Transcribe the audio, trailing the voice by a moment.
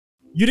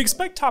You'd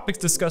expect topics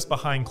discussed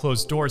behind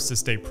closed doors to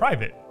stay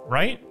private,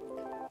 right?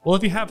 Well,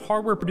 if you have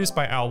hardware produced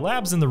by Owl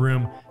Labs in the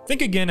room,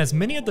 think again, as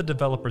many of the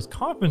developers'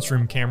 conference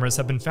room cameras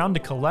have been found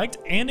to collect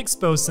and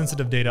expose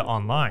sensitive data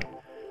online.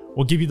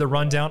 We'll give you the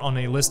rundown on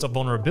a list of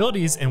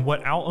vulnerabilities and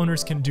what Owl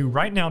owners can do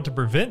right now to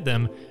prevent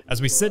them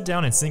as we sit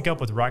down and sync up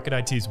with Rocket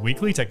IT's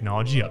weekly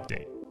technology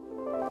update.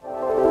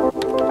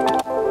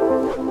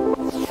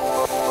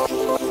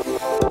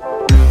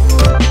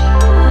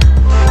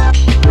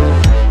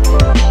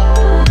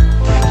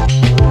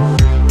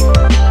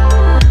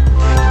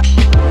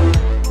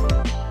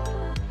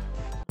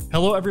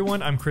 Hello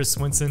everyone, I'm Chris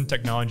Swinson,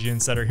 Technology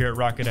Insider here at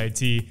Rocket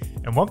IT,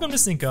 and welcome to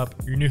Sync Up,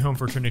 your new home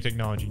for trending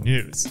technology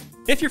news.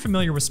 If you're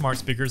familiar with smart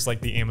speakers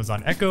like the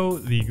Amazon Echo,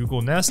 the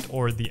Google Nest,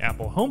 or the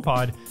Apple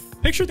HomePod,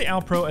 picture the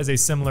Owl Pro as a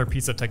similar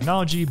piece of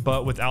technology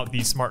but without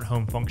the smart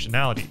home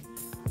functionality.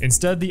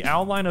 Instead, the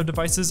Owl line of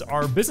devices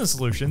are business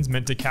solutions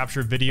meant to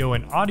capture video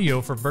and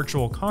audio for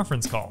virtual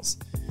conference calls.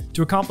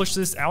 To accomplish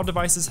this, Owl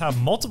devices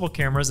have multiple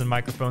cameras and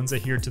microphones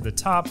adhered to the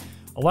top,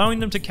 allowing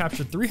them to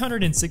capture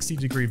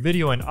 360-degree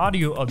video and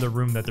audio of the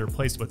room that they're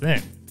placed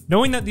within.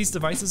 Knowing that these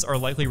devices are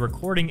likely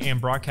recording and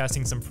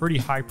broadcasting some pretty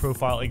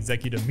high-profile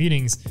executive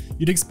meetings,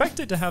 you'd expect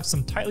it to have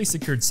some tightly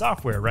secured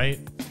software, right?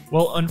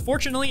 Well,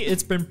 unfortunately,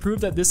 it's been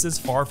proved that this is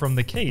far from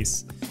the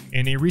case.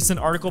 In a recent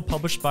article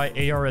published by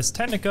Ars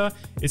Technica,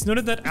 it's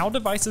noted that Owl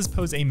devices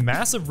pose a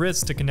massive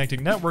risk to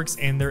connected networks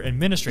and their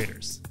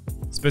administrators.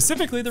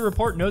 Specifically, the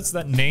report notes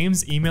that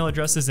names, email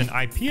addresses, and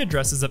IP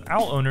addresses of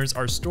Owl owners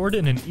are stored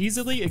in an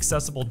easily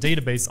accessible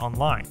database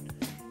online.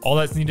 All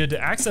that's needed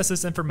to access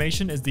this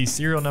information is the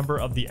serial number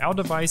of the Owl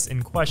device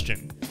in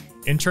question.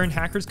 In turn,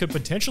 hackers could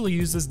potentially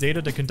use this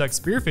data to conduct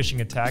spear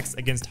phishing attacks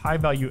against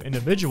high-value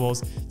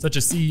individuals such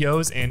as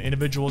CEOs and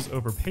individuals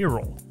over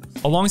payroll.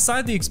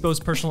 Alongside the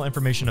exposed personal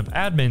information of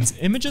admins,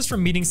 images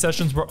from meeting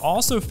sessions were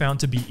also found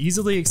to be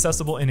easily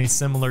accessible in a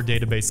similar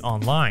database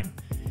online.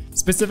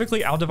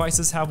 Specifically, Owl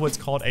devices have what's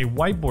called a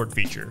whiteboard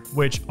feature,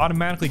 which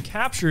automatically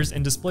captures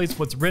and displays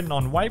what's written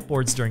on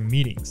whiteboards during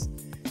meetings.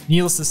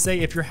 Needless to say,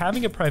 if you're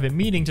having a private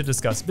meeting to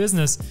discuss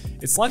business,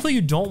 it's likely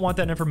you don't want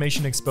that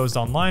information exposed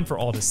online for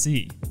all to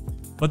see.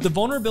 But the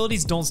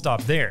vulnerabilities don't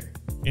stop there.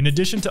 In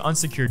addition to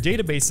unsecured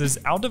databases,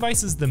 Owl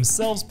devices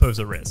themselves pose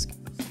a risk.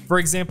 For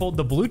example,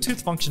 the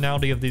Bluetooth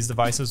functionality of these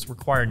devices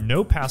require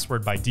no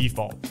password by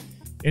default.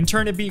 In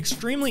turn, it'd be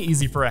extremely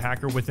easy for a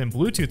hacker within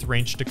Bluetooth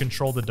range to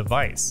control the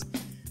device.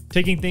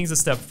 Taking things a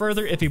step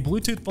further, if a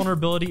Bluetooth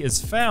vulnerability is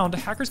found,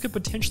 hackers could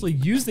potentially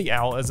use the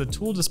Owl as a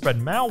tool to spread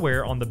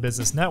malware on the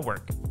business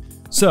network.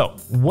 So,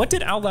 what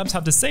did Owl Labs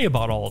have to say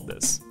about all of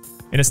this?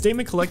 In a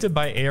statement collected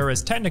by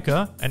Ars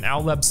Technica, an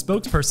Owl Labs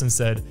spokesperson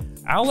said,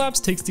 "Owl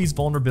Labs takes these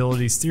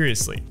vulnerabilities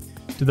seriously.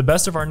 To the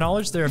best of our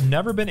knowledge, there have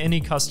never been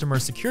any customer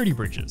security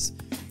breaches.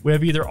 We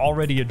have either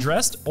already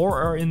addressed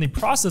or are in the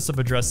process of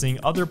addressing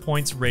other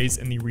points raised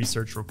in the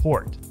research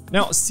report."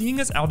 Now, seeing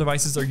as Owl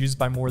devices are used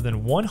by more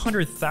than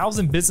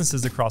 100,000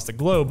 businesses across the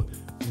globe,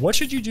 what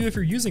should you do if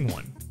you're using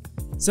one?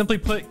 Simply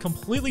put,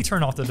 completely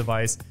turn off the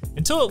device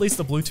until at least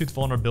the Bluetooth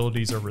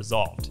vulnerabilities are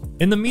resolved.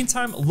 In the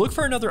meantime, look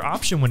for another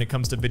option when it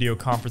comes to video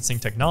conferencing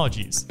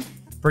technologies.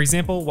 For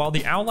example, while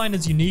the Owl line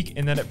is unique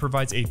in that it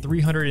provides a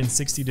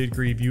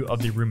 360-degree view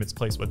of the room it's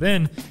placed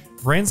within,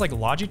 brands like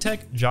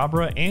Logitech,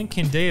 Jabra, and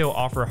Kindeo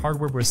offer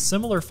hardware with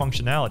similar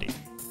functionality.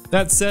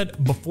 That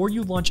said, before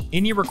you launch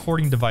any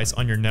recording device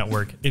on your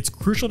network, it's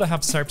crucial to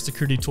have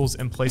cybersecurity tools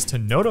in place to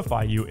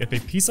notify you if a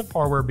piece of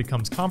hardware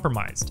becomes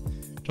compromised.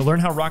 To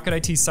learn how Rocket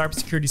IT's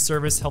cybersecurity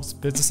service helps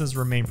businesses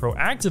remain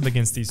proactive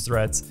against these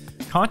threats,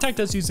 contact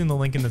us using the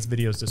link in this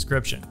video's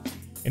description.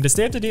 And to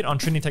stay up to date on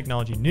trending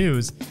technology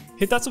news,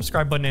 hit that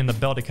subscribe button and the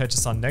bell to catch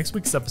us on next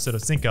week's episode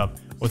of Sync Up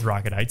with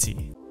Rocket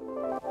IT.